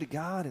will turn to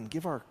God and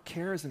give our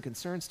cares and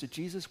concerns to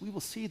Jesus, we will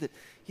see that,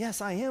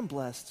 yes, I am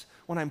blessed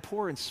when I'm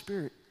poor in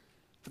spirit,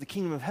 for the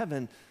kingdom of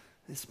heaven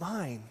is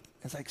mine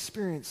as I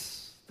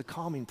experience the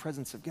calming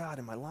presence of God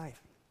in my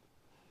life.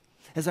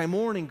 As I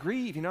mourn and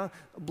grieve,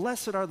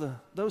 blessed are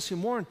those who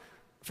mourn,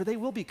 for they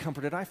will be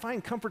comforted. I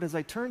find comfort as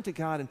I turn to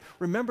God and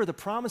remember the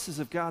promises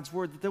of God's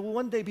word, that there will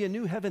one day be a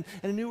new heaven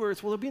and a new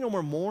earth. Will there be no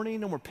more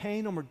mourning, no more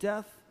pain, no more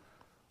death?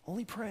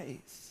 Only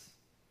praise.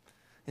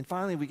 And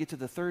finally, we get to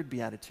the third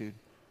beatitude.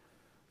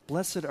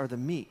 Blessed are the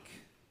meek,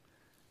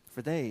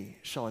 for they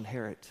shall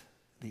inherit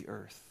the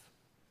earth.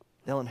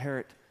 They'll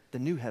inherit the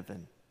new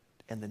heaven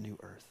and the new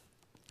earth.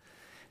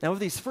 Now, of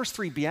these first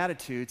three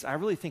beatitudes, I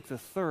really think the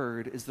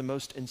third is the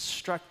most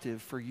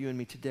instructive for you and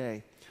me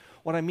today.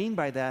 What I mean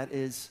by that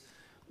is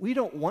we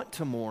don't want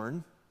to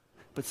mourn,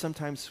 but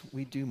sometimes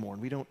we do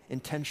mourn. We don't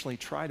intentionally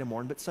try to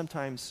mourn, but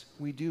sometimes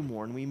we do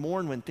mourn. We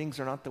mourn when things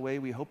are not the way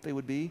we hope they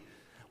would be.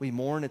 We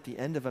mourn at the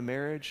end of a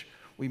marriage.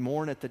 We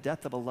mourn at the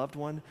death of a loved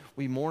one.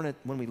 We mourn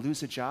when we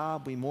lose a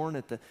job. We mourn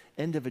at the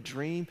end of a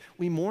dream.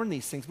 We mourn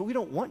these things, but we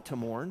don't want to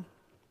mourn.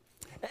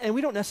 And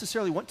we don't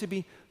necessarily want to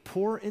be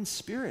poor in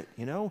spirit,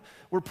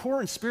 We're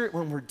poor in spirit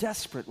when we're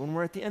desperate, when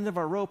we're at the end of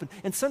our rope.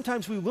 And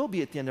sometimes we will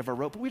be at the end of our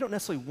rope, but we don't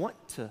necessarily want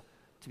to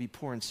be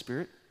poor in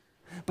spirit.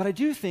 But I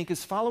do think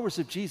as followers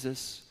of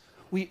Jesus,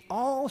 we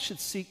all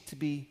should seek to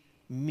be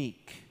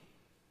meek,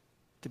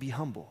 to be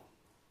humble.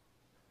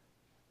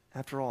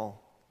 After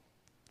all,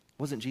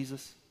 wasn't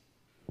Jesus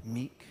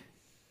meek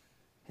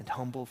and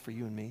humble for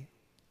you and me?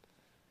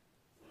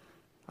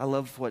 I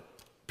love what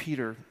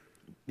Peter,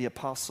 the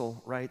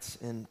apostle, writes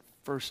in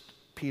 1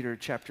 Peter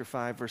chapter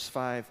 5, verse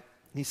 5.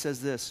 He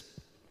says this,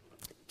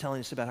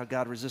 telling us about how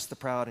God resists the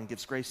proud and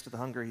gives grace to the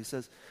hungry. He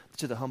says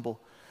to the humble,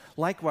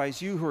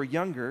 likewise, you who are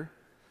younger,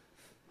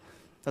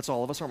 that's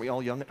all of us, aren't we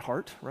all young at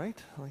heart,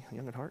 right?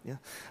 Young at heart, yeah.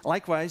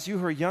 Likewise, you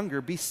who are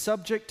younger, be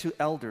subject to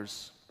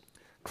elders.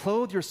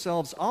 Clothe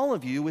yourselves, all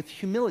of you, with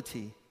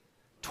humility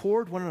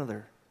toward one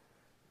another.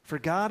 For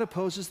God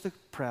opposes the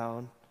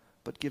proud,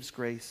 but gives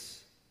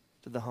grace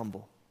to the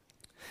humble.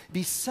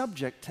 Be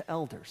subject to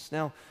elders.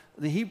 Now,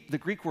 the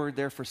Greek word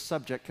there for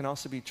subject can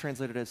also be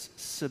translated as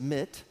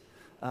submit.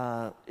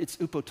 It's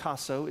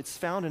upotasso. It's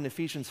found in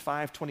Ephesians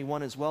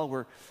 5:21 as well,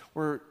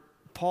 where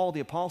Paul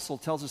the apostle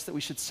tells us that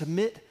we should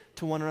submit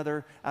to one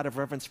another out of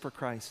reverence for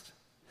Christ.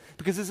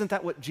 Because isn't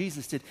that what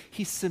Jesus did?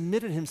 He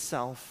submitted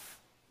himself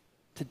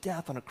to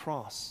death on a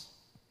cross.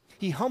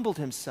 He humbled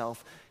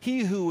himself.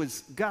 He who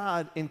was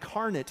God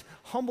incarnate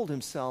humbled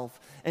himself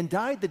and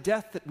died the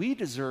death that we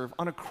deserve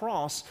on a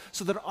cross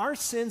so that our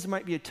sins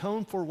might be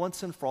atoned for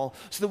once and for all,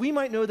 so that we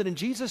might know that in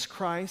Jesus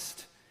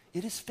Christ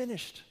it is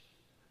finished.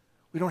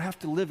 We don't have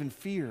to live in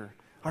fear.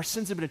 Our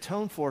sins have been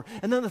atoned for.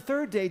 And then the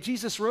third day,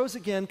 Jesus rose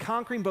again,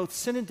 conquering both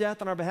sin and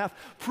death on our behalf,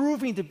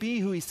 proving to be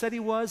who he said he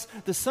was,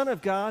 the Son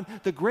of God,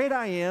 the great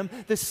I am,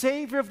 the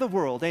Savior of the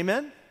world.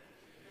 Amen?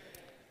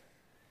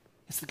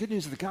 It's the good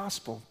news of the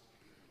gospel.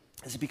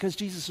 Is that because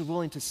Jesus was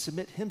willing to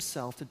submit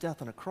himself to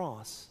death on a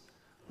cross,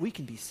 we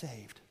can be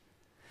saved.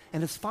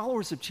 And as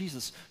followers of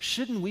Jesus,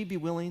 shouldn't we be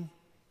willing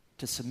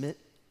to submit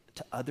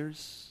to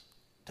others,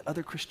 to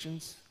other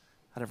Christians,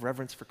 out of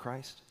reverence for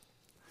Christ?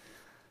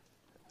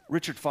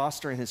 Richard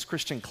Foster, in his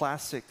Christian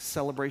classic,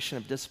 Celebration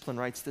of Discipline,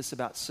 writes this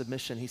about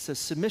submission. He says,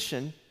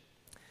 submission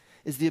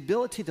is the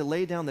ability to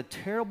lay down the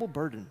terrible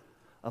burden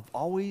of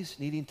always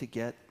needing to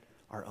get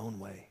our own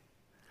way.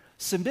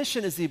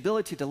 Submission is the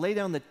ability to lay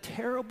down the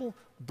terrible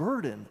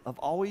burden of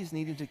always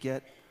needing to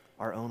get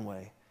our own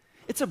way.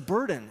 It's a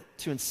burden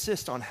to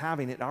insist on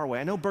having it our way.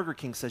 I know Burger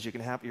King says you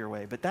can have it your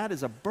way, but that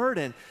is a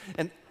burden.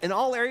 And in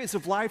all areas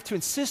of life, to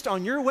insist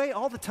on your way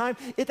all the time,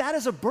 that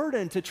is a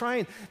burden to try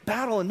and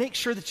battle and make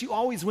sure that you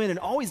always win and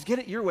always get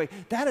it your way.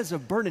 That is a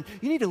burden.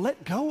 You need to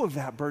let go of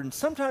that burden.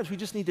 Sometimes we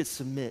just need to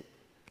submit.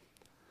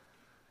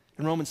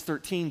 In Romans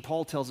 13,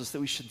 Paul tells us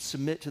that we should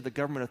submit to the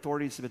government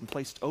authorities that have been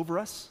placed over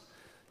us.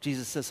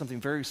 Jesus says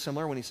something very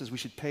similar when he says we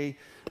should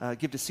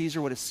give to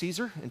Caesar what is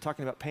Caesar, and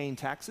talking about paying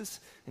taxes,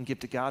 and give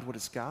to God what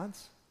is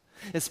God's.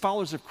 As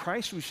followers of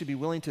Christ, we should be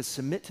willing to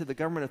submit to the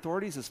government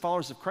authorities. As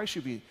followers of Christ,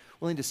 we should be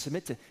willing to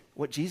submit to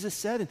what Jesus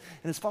said. And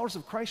as followers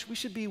of Christ, we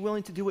should be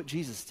willing to do what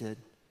Jesus did.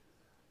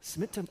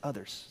 Submit to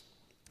others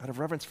out of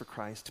reverence for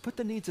Christ, to put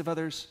the needs of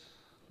others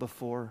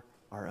before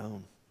our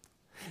own.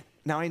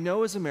 Now, I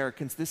know as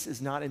Americans, this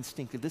is not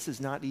instinctive. This is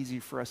not easy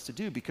for us to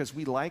do because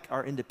we like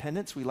our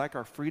independence. We like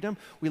our freedom.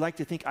 We like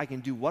to think I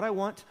can do what I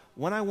want,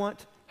 when I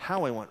want,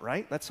 how I want,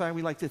 right? That's how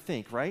we like to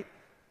think, right?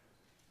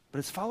 But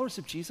as followers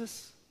of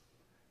Jesus,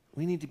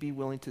 we need to be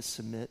willing to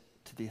submit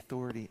to the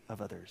authority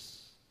of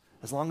others,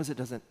 as long as it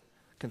doesn't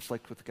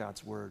conflict with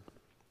God's word.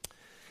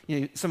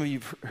 You know, some of you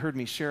have heard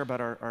me share about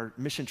our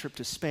mission trip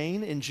to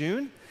Spain in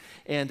June,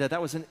 and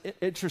that was an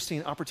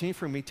interesting opportunity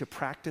for me to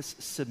practice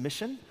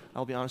submission.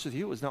 I'll be honest with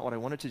you, it was not what I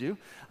wanted to do.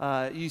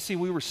 You see,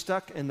 we were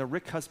stuck in the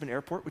Rick Husband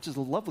Airport, which is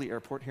a lovely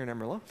airport here in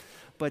Amarillo,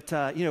 but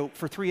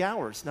for 3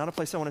 hours, not a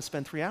place I want to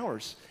spend 3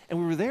 hours. And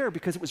we were there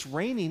because it was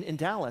raining in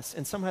Dallas,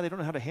 and somehow they don't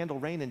know how to handle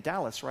rain in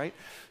Dallas, right?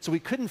 So we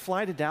couldn't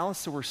fly to Dallas,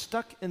 so we're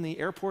stuck in the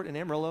airport in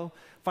Amarillo.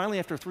 Finally,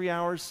 after 3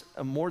 hours,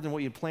 more than what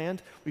you had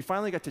planned, we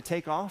finally got to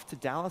take off to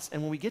Dallas.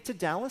 And when we get to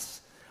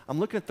Dallas, I'm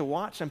looking at the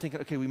watch, I'm thinking,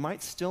 okay, we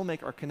might still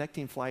make our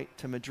connecting flight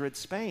to Madrid,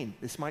 Spain.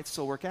 This might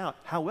still work out.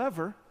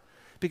 However,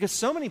 because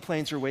so many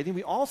planes were waiting,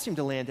 we all seemed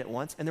to land at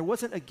once, and there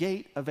wasn't a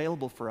gate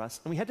available for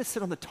us. And we had to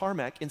sit on the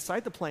tarmac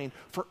inside the plane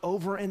for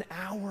over an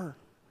hour.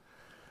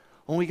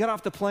 When we got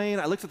off the plane,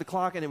 I looked at the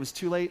clock, and it was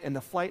too late, and the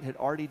flight had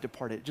already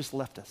departed. It just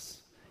left us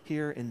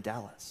here in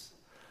Dallas.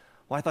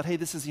 Well, I thought, hey,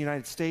 this is the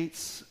United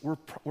States. We're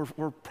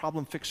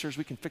problem fixers.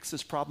 We can fix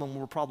this problem.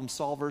 We're problem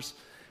solvers.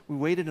 We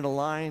waited in a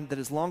line that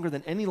is longer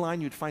than any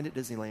line you'd find at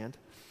Disneyland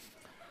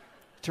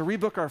to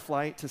rebook our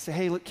flight, to say,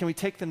 hey, look, can we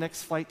take the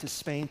next flight to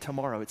Spain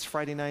tomorrow? It's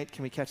Friday night.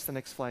 Can we catch the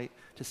next flight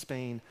to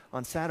Spain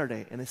on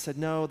Saturday? And they said,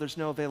 no, there's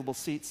no available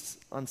seats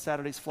on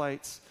Saturday's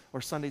flights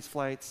or Sunday's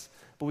flights,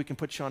 but we can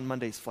put you on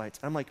Monday's flights.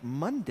 I'm like,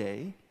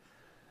 Monday?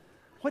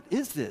 What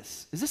is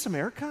this? Is this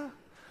America?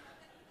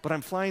 But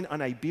I'm flying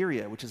on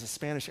Iberia, which is a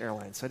Spanish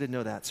airline, so I didn't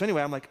know that. So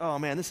anyway, I'm like, oh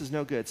man, this is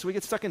no good. So we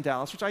get stuck in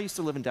Dallas, which I used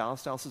to live in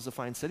Dallas. Dallas is a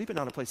fine city, but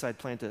not a place I'd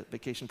planned to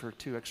vacation for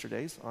 2 extra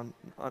days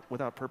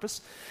without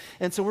purpose.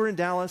 And so we're in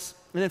Dallas,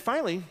 and then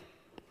finally,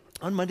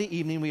 on Monday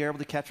evening, we were able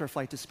to catch our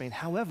flight to Spain.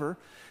 However,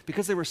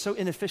 because they were so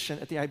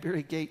inefficient at the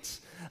Iberia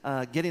gates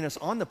getting us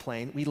on the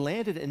plane, we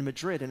landed in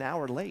Madrid an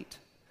hour late.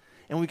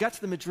 And when we got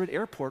to the Madrid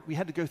airport, we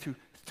had to go through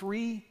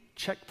 3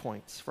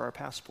 checkpoints for our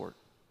passport.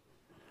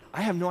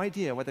 I have no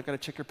idea why they've got to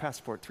check your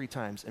passport 3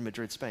 times in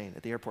Madrid, Spain,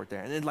 at the airport there.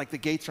 And then, the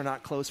gates are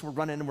not closed. We're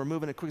running and we're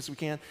moving as quick as we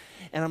can.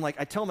 And I'm like,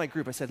 I tell my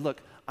group, I said, look,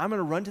 I'm going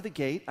to run to the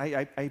gate.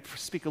 I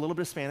speak a little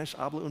bit of Spanish,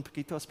 hablo un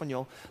poquito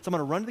español. So I'm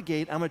going to run to the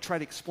gate. I'm going to try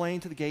to explain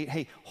to the gate,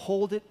 hey,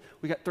 hold it.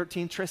 We got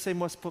 13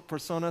 más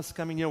personas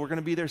coming. We're going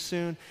to be there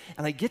soon.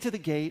 And I get to the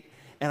gate,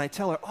 and I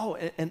tell her, oh,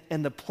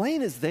 and the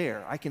plane is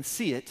there. I can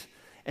see it.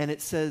 And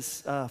it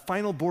says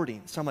final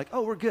boarding. So I'm like,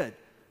 oh, we're good.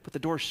 But the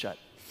door's shut.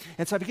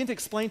 And so I begin to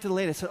explain to the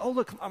lady. I said, oh,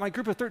 look, my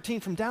group of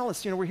 13 from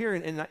Dallas, we're here.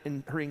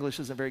 And her English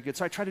isn't very good.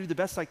 So I try to do the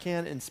best I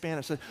can in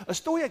Spanish. I said,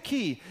 estoy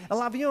aquí, el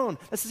avión,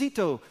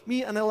 necesito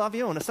mi en el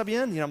avión, ¿está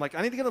bien? I'm like,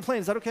 I need to get on the plane.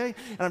 Is that okay?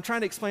 And I'm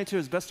trying to explain to her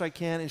as best I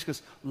can. And she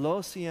goes,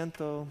 lo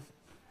siento,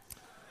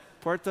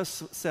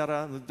 puertas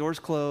cerradas, the doors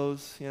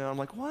closed. I'm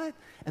like, what?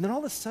 And then all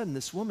of a sudden,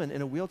 this woman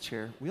in a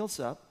wheelchair wheels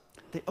up.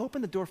 They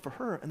open the door for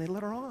her, and they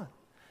let her on.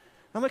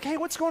 I'm like, hey,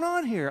 what's going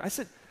on here? I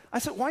said,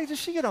 why does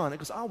she get on? It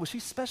goes, oh, well,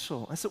 she's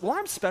special. I said, well,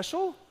 I'm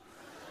special.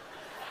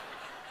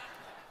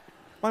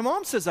 My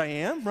mom says I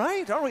am,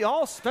 right? Aren't we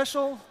all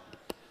special?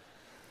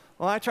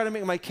 Well, I try to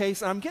make my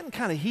case, and I'm getting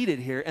kind of heated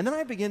here. And then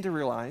I begin to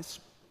realize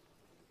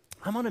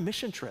I'm on a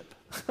mission trip.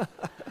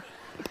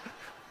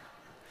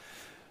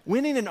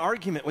 Winning an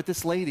argument with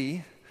this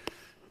lady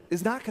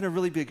is not going to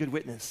really be a good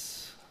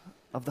witness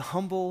of the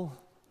humble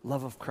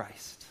love of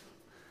Christ.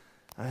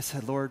 And I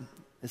said, Lord,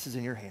 this is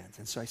in your hands.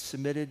 And so I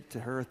submitted to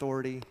her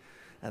authority.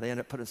 They ended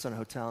up putting us in a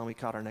hotel, and we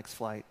caught our next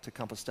flight to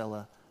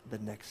Compostela the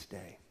next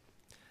day.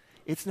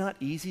 It's not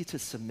easy to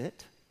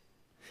submit.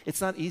 It's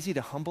not easy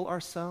to humble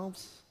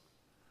ourselves.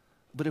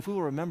 But if we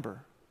will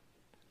remember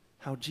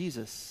how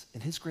Jesus,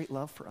 in his great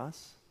love for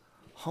us,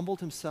 humbled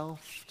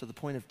himself to the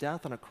point of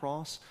death on a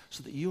cross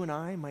so that you and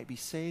I might be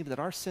saved, that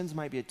our sins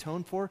might be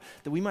atoned for,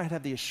 that we might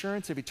have the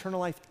assurance of eternal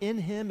life in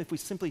him if we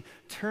simply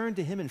turn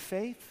to him in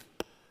faith,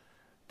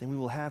 then we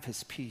will have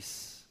his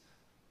peace.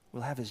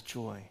 We'll have his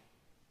joy.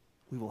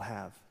 We will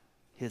have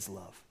his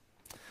love.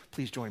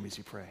 Please join me as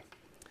you pray.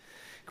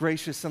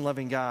 Gracious and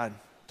loving God,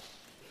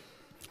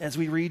 as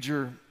we read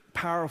your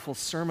powerful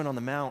Sermon on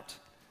the Mount,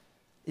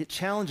 it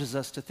challenges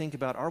us to think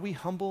about, are we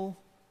humble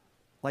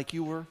like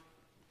you were?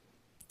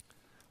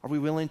 Are we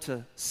willing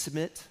to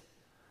submit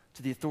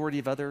to the authority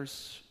of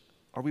others?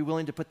 Are we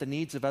willing to put the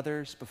needs of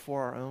others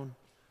before our own?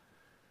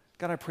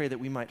 God, I pray that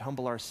we might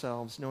humble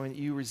ourselves, knowing that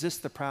you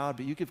resist the proud,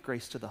 but you give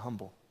grace to the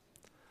humble.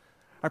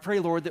 I pray,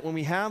 Lord, that when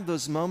we have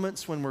those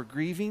moments when we're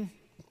grieving,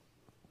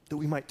 that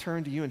we might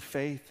turn to you in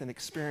faith and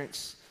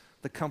experience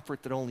the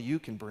comfort that only you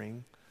can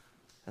bring.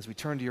 As we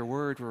turn to your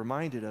word, we're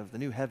reminded of the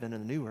new heaven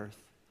and the new earth,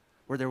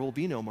 where there will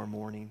be no more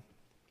mourning.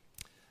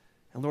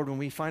 And Lord, when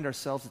we find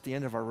ourselves at the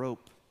end of our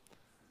rope,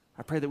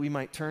 I pray that we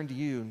might turn to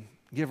you and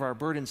give our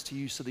burdens to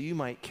you so that you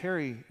might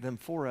carry them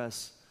for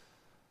us,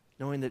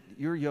 knowing that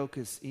your yoke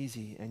is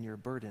easy and your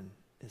burden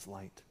is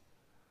light.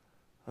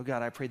 Oh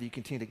God, I pray that you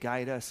continue to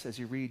guide us as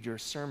you read your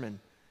sermon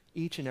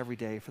each and every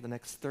day for the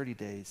next 30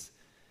 days.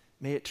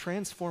 May it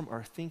transform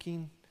our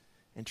thinking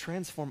and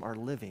transform our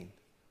living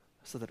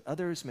so that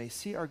others may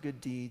see our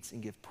good deeds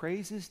and give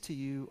praises to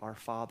you, our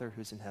Father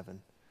who's in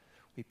heaven.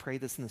 We pray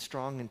this in the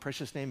strong and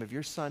precious name of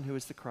your Son, who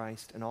is the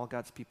Christ, and all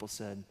God's people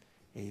said,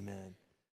 amen.